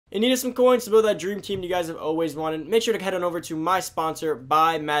You needed some coins to build that dream team you guys have always wanted. Make sure to head on over to my sponsor,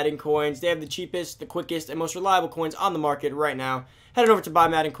 Buy Madden Coins. They have the cheapest, the quickest, and most reliable coins on the market right now. Head on over to Buy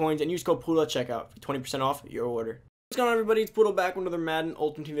Madden Coins and use code Poodle at checkout for 20% off your order. What's going on, everybody? It's Poodle back with another Madden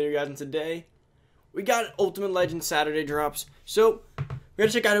Ultimate Team video, guys, and today we got Ultimate Legends Saturday drops. So we're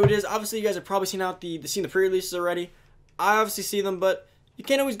gonna check out who it is. Obviously, you guys have probably seen the pre-releases already. I obviously see them, but you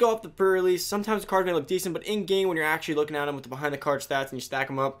can't always go off the pre-release. Sometimes the cards may look decent, but in-game, when you're actually looking at them with the behind-the-card stats and you stack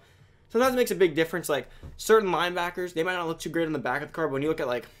them up, sometimes it makes a big difference. Like, certain linebackers, they might not look too great on the back of the card, but when you look at,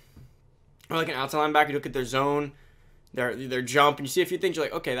 like an outside linebacker, you look at their zone, their jump, and you see a few things, you're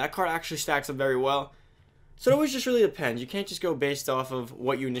like, okay, that card actually stacks up very well. So it always just really depends. You can't just go based off of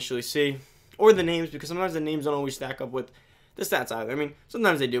what you initially see, or the names, because sometimes the names don't always stack up with the stats either. I mean,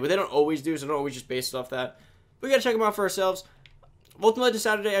 sometimes they do, but they don't always do, so don't always just base it off that. But we gotta check them out for ourselves. Ultimate Legend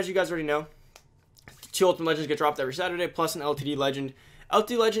Saturday, as you guys already know, 2 Ultimate Legends get dropped every Saturday, plus an LTD Legend.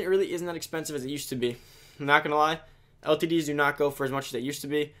 LTD Legend, it really isn't that expensive as it used to be. I'm not gonna lie, LTDs do not go for as much as they used to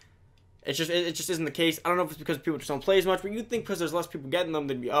be. It just isn't the case. I don't know if it's because people just don't play as much, but you'd think because there's less people getting them,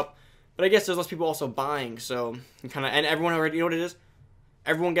 they'd be up. But I guess there's less people also buying, so and everyone already, you know what it is?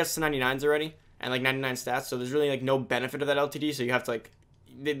 Everyone gets to 99s already, and like 99 stats, so there's really like no benefit of that LTD, so you have to like,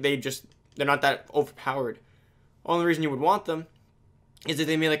 they're not that overpowered. Only reason you would want them is if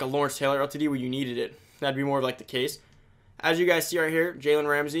they made like a Lawrence Taylor LTD where you needed it. That'd be more of like the case. As you guys see right here, Jalen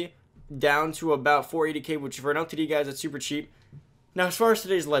Ramsey down to about 480k, which for an LTD, guys, that's super cheap. Now, as far as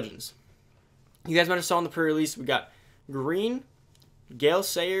today's Legends, you guys might have saw in the pre-release, we got Greene, Gale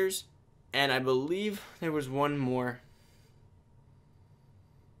Sayers, and I believe there was one more.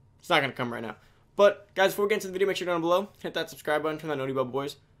 It's not going to come right now. But, guys, before we get into the video, make sure down below, hit that subscribe button, turn that noty bell,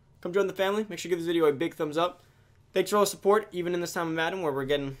 boys. Come join the family. Make sure you give this video a big thumbs up. Thanks for all the support, even in this time of Madden, where we're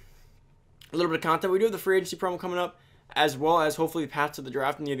getting a little bit of content. We do have the free agency promo coming up, as well as hopefully the path to the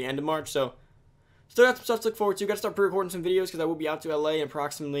draft near the end of March. So, still got some stuff to look forward to. Got to start pre-recording some videos because I will be out to LA in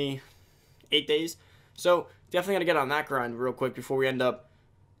approximately 8 days. So, definitely got to get on that grind real quick before we end up,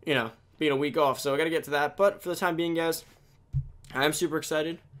 you know, being a week off. So, I got to get to that. But for the time being, guys, I am super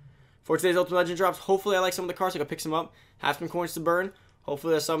excited for today's Ultimate Legend drops. Hopefully, I like some of the cards. So I can pick some up, have some coins to burn.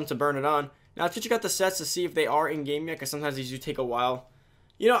 Hopefully, there's something to burn it on. Now, let's check out the sets to see if they are in-game yet, because sometimes these do take a while.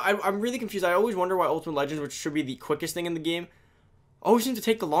 You know, I'm really confused. I always wonder why Ultimate Legends, which should be the quickest thing in the game, always seem to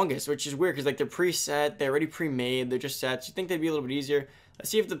take the longest, which is weird, because like they're preset, they're already pre-made, they're just sets. You think they'd be a little bit easier. Let's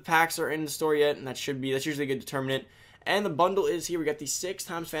see if the packs are in the store yet, and that's usually a good determinant. And the bundle is here. We got the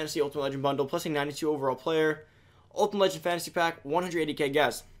 6x Fantasy Ultimate Legend bundle, plus a 92 overall player. Ultimate Legend Fantasy Pack, 180k,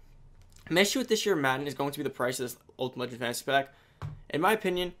 guys. My issue with this year Madden is going to be the price of this Ultimate Legend Fantasy Pack. In my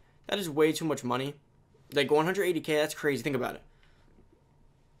opinion, that is way too much money. Like 180k, that's crazy. Think about it.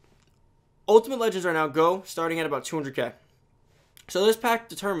 Ultimate Legends right now go starting at about 200k. So this pack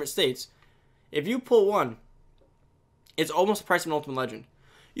states, if you pull one, it's almost the price of an Ultimate Legend.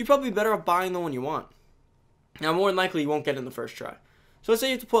 You'd probably be better off buying the one you want. Now, more than likely, you won't get it in the first try. So let's say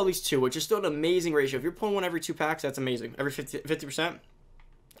you have to pull at least 2, which is still an amazing ratio. If you're pulling one every 2 packs, that's amazing. Every 50%.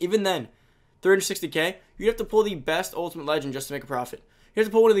 Even then, 360k, you'd have to pull the best Ultimate Legend just to make a profit. You have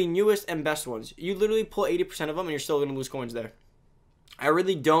to pull one of the newest and best ones. You literally pull 80% of them, and you're still going to lose coins there. I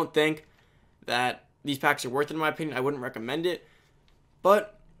really don't think that these packs are worth it, in my opinion. I wouldn't recommend it.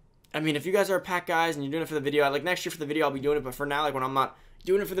 But, I mean, if you guys are pack guys and you're doing it for the video, like next year for the video, I'll be doing it. But for now, like when I'm not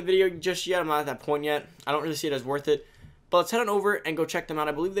doing it for the video just yet, I'm not at that point yet. I don't really see it as worth it. But let's head on over and go check them out.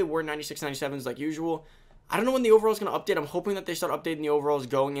 I believe they were 96, 97s like usual. I don't know when the overall is going to update. I'm hoping that they start updating the overalls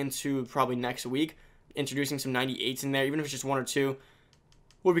going into probably next week, introducing some 98s in there, even if it's just 1 or 2.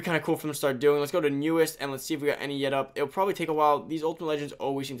 Would be kind of cool for them to start doing. Let's go to newest and let's see if we got any yet up. It'll probably take a while. These Ultimate Legends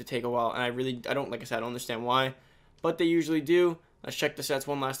always seem to take a while, and I don't, like I said, I don't understand why, but they usually do. Let's check the sets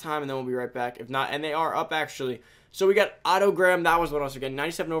one last time, and then we'll be right back. If not, and they are up actually. So we got Otto Graham. That was what else again.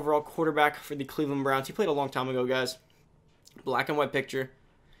 97 overall quarterback for the Cleveland Browns. He played a long time ago, guys. Black and white picture.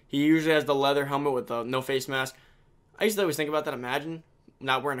 He usually has the leather helmet with no face mask. I used to always think about that. Imagine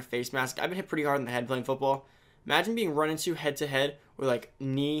not wearing a face mask. I've been hit pretty hard in the head playing football. Imagine being run into head to head, or like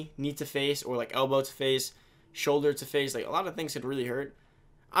knee to face, or like elbow to face, shoulder to face. Like a lot of things could really hurt.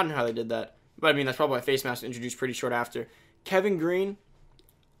 I don't know how they did that, but I mean that's probably why face mask was introduced pretty short after. Kevin Greene,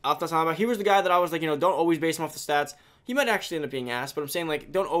 off the top, he was the guy that I was like, you know, don't always base him off the stats. He might actually end up being ass, but I'm saying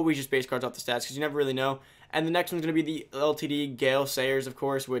like don't always just base cards off the stats because you never really know. And the next one's gonna be the LTD Gale Sayers, of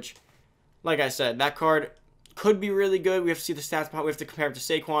course, which, like I said, that card could be really good. We have to see the stats. We have to compare it to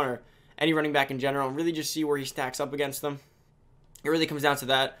Saquon or any running back in general and really just see where he stacks up against them. It really comes down to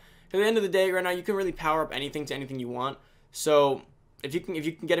that. At the end of the day, right now, you can really power up anything to anything you want. So if you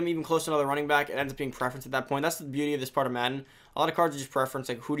can get him even close to another running back, it ends up being preference at that point. That's the beauty of this part of Madden. A lot of cards are just preference,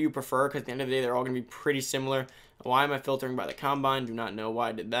 like who do you prefer? Because at the end of the day, they're all going to be pretty similar. Why am I filtering by the combine? Do not know why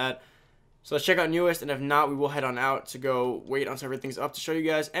I did that. So let's check out newest, and if not, we will head on out to go wait until everything's up to show you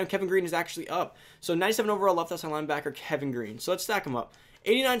guys. And Kevin Greene is actually up. So 97 overall left outside linebacker, Kevin Greene. So let's stack him up.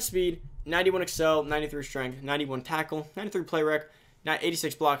 89 speed, 91 excel, 93 strength, 91 tackle, 93 play rec,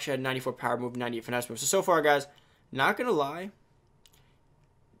 86 block shed, 94 power move, 98 finesse move. So far, guys, not going to lie,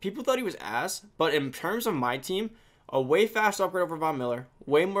 people thought he was ass, but in terms of my team, a way fast upgrade over Von Miller,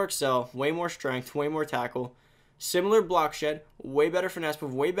 way more excel, way more strength, way more tackle, similar block shed, way better finesse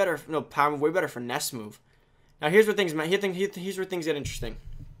move, way better, no, power move, way better finesse move. Now, here's where things get interesting.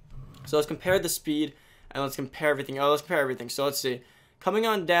 So let's compare the speed, and let's compare everything. So let's see. Coming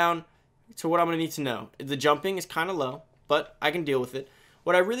on down to what I'm going to need to know. The jumping is kind of low, but I can deal with it.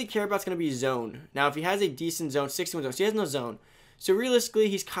 What I really care about is going to be zone. Now, if he has a decent zone, 61 zone, so he has no zone. So realistically,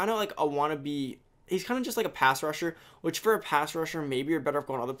 he's kind of like a wannabe. He's kind of just like a pass rusher, which for a pass rusher, maybe you're better off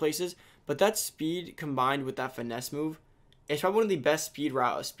going other places. But that speed combined with that finesse move, it's probably one of the best speed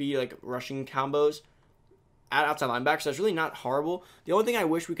like rushing combos at outside linebacker. So it's really not horrible. The only thing I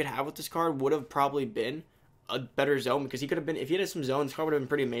wish we could have with this card would have probably been a better zone, because he could have been, if he had some zones, this card would have been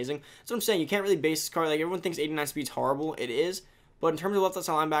pretty amazing. That's what I'm saying. You can't really base this card, like everyone thinks 89 speed's horrible. It is, but in terms of left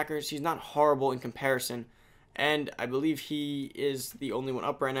outside linebackers, he's not horrible in comparison. And I believe he is the only one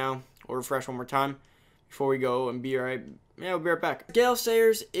up right now. We'll refresh one more time before we go and be right. Yeah, we'll be right back. Gale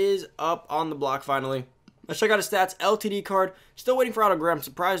Sayers is up on the block finally. Let's check out his stats. LTD card. Still waiting for Otto Graham.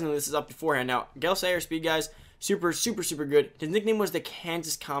 Surprisingly, this is up beforehand. Now, Gale Sayers speed, guys, super good. His nickname was the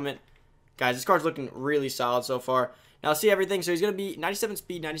Kansas Comet. Guys, this card's looking really solid so far. Now, let's see everything. So he's going to be 97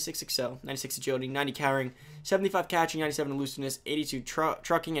 speed, 96 excel, 96 agility, 90 carrying, 75 catching, 97 elusiveness, 82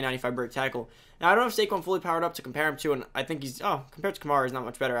 trucking, and 95 break tackle. Now, I don't have Saquon fully powered up to compare him to, and I think he's, compared to Kamara, he's not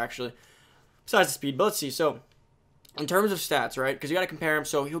much better, actually, besides the speed. But let's see. So, in terms of stats, right, because you got to compare him.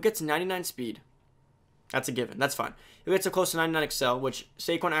 So, he'll get to 99 speed. That's a given. That's fine. He'll get so close to 99 excel, which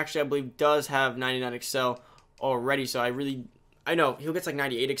Saquon actually, I believe, does have 99 excel already. So, I know he'll get like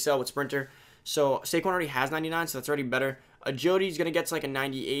 98 excel with sprinter. So Saquon already has 99, so that's already better. Agility is going to get to like a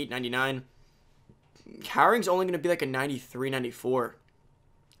 98, 99. Carrying's only going to be like a 93, 94.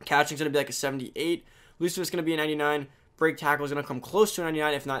 Catching's going to be like a 78. Elusiveness is going to be a 99. Break tackle is going to come close to a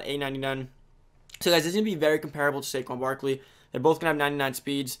 99, if not a 99. So guys, this is going to be very comparable to Saquon Barkley. They're both going to have 99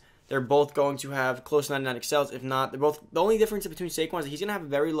 speeds. They're both going to have close to 99 excels. If not, they're both. The only difference between Saquon is that he's going to have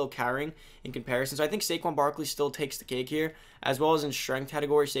very low carrying in comparison. So I think Saquon Barkley still takes the cake here, as well as in strength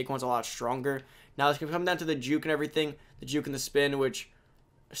category. Saquon's a lot stronger. Now it's going to come down to the juke and everything, the juke and the spin, which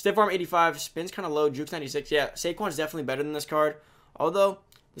stiff arm 85, spin's kind of low, juke's 96. Yeah, Saquon's definitely better than this card. Although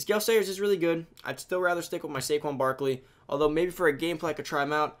this Gale Sayers is really good, I'd still rather stick with my Saquon Barkley. Although maybe for a gameplay I could try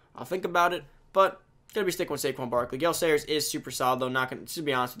him out. I'll think about it, but gonna be sticking with Saquon Barkley. Gale Sayers is super solid though. Not gonna, to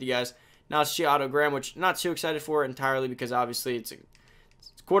be honest with you guys. Now it's Otto Graham, which I'm not too excited for entirely because obviously it's a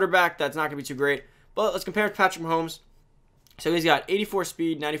quarterback that's not going to be too great. But let's compare it to Patrick Mahomes. So he's got 84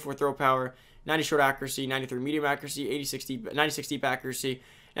 speed, 94 throw power, 90 short accuracy, 93 medium accuracy, 96 deep accuracy,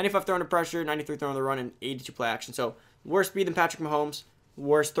 95 throw under pressure, 93 throw on the run, and 82 play action. So worse speed than Patrick Mahomes,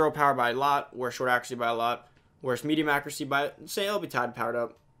 worse throw power by a lot, worse short accuracy by a lot, worse medium accuracy by, say, I'll be tied powered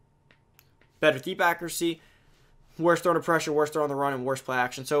up. Better deep accuracy. Worst throw under pressure, worst throw on the run, and worst play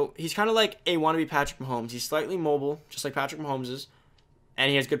action. So he's kind of like a wannabe Patrick Mahomes. He's slightly mobile, just like Patrick Mahomes is,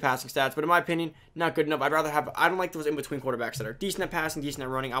 and he has good passing stats. But in my opinion, not good enough. I don't like those in-between quarterbacks that are decent at passing, decent at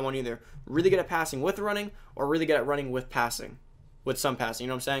running. I want either really good at passing with running or really good at running with passing, with some passing. You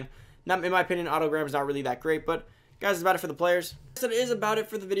know what I'm saying? Not, in my opinion, Otto Graham is not really that great, but guys, that's about it for the players. That is about it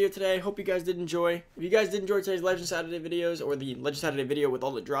for the video today. Hope you guys did enjoy. If you guys did enjoy today's Legend Saturday videos or the Legend Saturday video with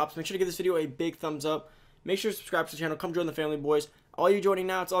all the drops, make sure to give this video a big thumbs up. Make sure to subscribe to the channel. Come join the family, boys. All you joining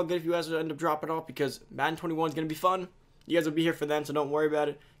now, it's all good if you guys end up dropping off because Madden 21 is going to be fun. You guys will be here for them, so don't worry about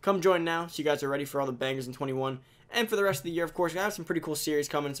it. Come join now so you guys are ready for all the bangers in 21. And for the rest of the year, of course, we have some pretty cool series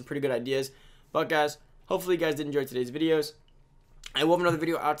coming, some pretty good ideas. But, guys, hopefully you guys did enjoy today's videos. I will have another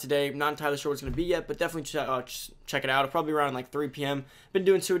video out today. I'm not entirely sure what it's going to be yet, but definitely check it out. It'll probably be around like 3 p.m. Been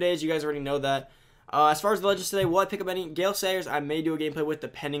doing 2 days. You guys already know that. As far as the Legends today, will I pick up any Gale Sayers? I may do a gameplay with,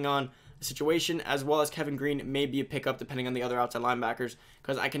 depending on situation, as well as Kevin Greene may be a pickup depending on the other outside linebackers,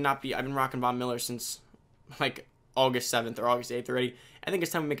 because I've been rocking Von Miller since like August 7th or August 8th already. I think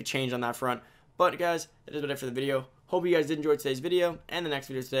it's time to make a change on that front. But guys, that is about it for the video. Hope you guys did enjoy today's video and the next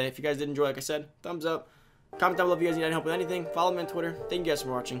video today. If you guys did enjoy, like I said, thumbs up, comment down below if you guys need any help with anything, follow me on Twitter. Thank you guys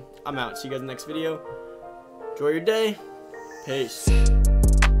for watching. I'm out. See you guys in the next video. Enjoy your day. Peace.